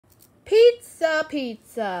Pizza,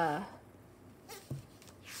 pizza.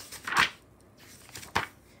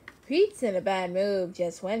 Pete's in a bad mood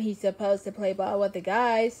just when he's supposed to play ball with the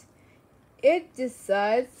guys. It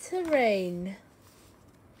decides to rain.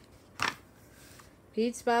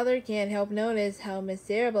 Pete's father can't help notice how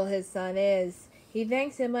miserable his son is. He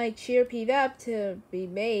thinks it might cheer Pete up to be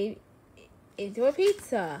made into a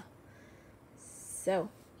pizza. So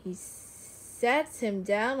he sets him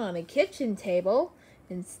down on a kitchen table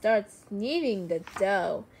and starts kneading the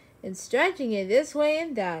dough and stretching it this way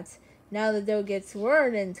and that. Now the dough gets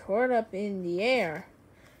whirled and torn up in the air.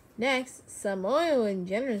 Next, some oil is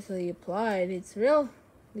generously applied. It's really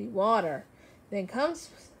water. Then comes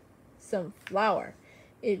some flour.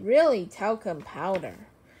 It's really talcum powder.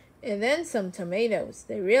 And then some tomatoes.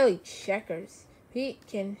 They're really checkers. Pete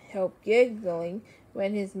can help giggling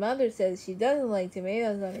when his mother says she doesn't like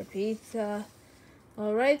tomatoes on her pizza.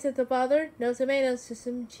 "All right," said the father. "No tomatoes, just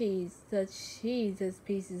some cheese." The cheese is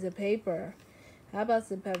pieces of paper. "How about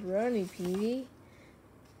some pepperoni, Petey?"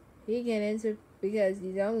 He can't answer because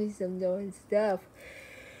he's only some dough and stuff.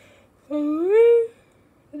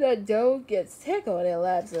 The dough gets tickled and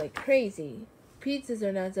laughs like crazy. Pizzas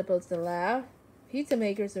are not supposed to laugh. Pizza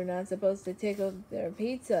makers are not supposed to tickle their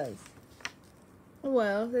pizzas.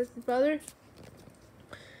 "Well," says the father,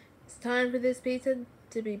 "it's time for this pizza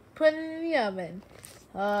to be put in the oven.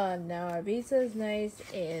 Now our pizza is nice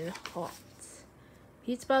and hot."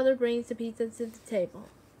 Pete's father brings the pizza to the table.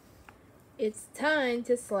 "It's time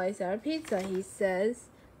to slice our pizza," he says,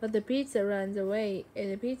 but the pizza runs away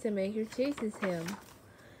and the pizza maker chases him.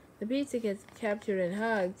 The pizza gets captured and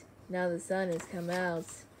hugged. Now the sun has come out.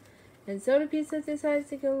 And so the pizza decides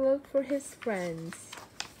to go look for his friends.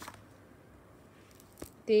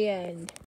 The end.